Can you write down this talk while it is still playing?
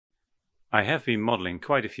I have been modeling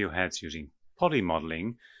quite a few heads using poly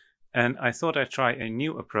modeling, and I thought I'd try a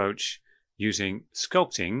new approach using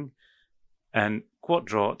sculpting and quad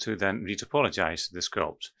draw to then retopologize the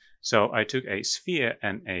sculpt. So I took a sphere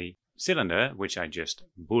and a cylinder, which I just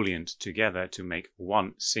booleaned together to make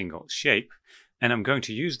one single shape, and I'm going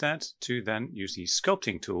to use that to then use these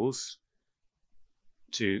sculpting tools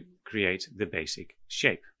to create the basic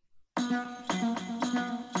shape.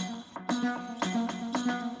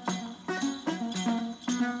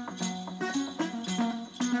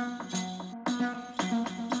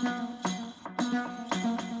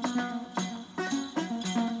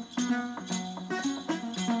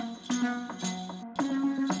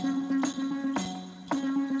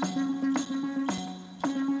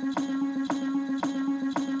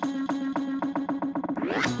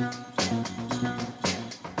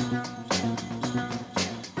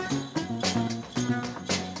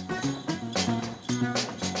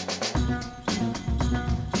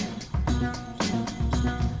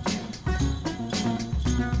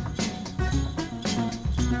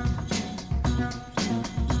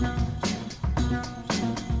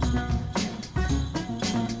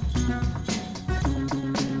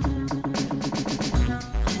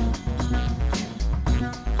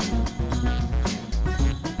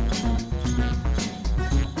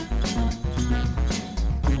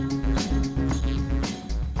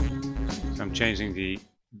 I'm changing the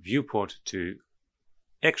viewport to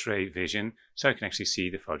X-ray vision so I can actually see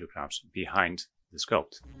the photographs behind the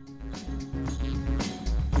sculpt.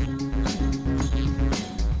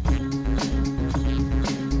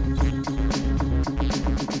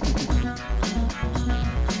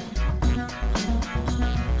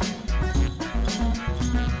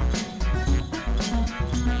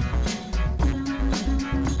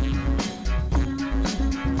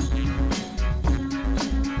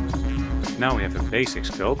 Now we have a basic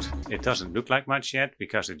sculpt. It doesn't look like much yet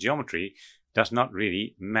because the geometry does not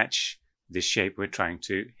really match the shape we're trying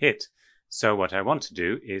to hit. So what I want to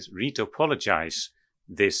do is retopologize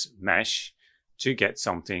this mesh to get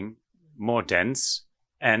something more dense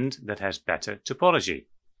and that has better topology.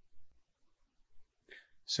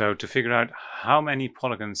 So to figure out how many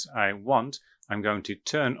polygons I want, I'm going to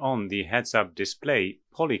turn on the heads-up display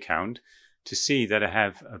poly count to see that I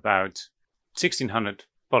have about 1600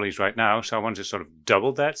 polys right now, so I want to sort of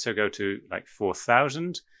double that, so go to like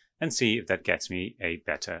 4000 and see if that gets me a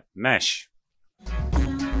better mesh.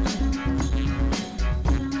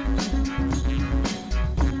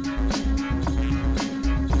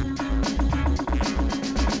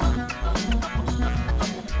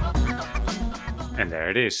 And there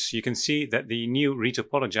it is. You can see that the new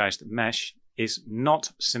retopologized mesh is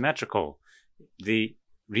not symmetrical. The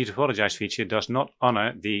retopologized feature does not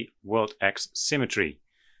honor the World X symmetry.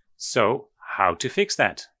 So how to fix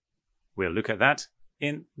that? We'll look at that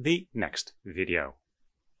in the next video.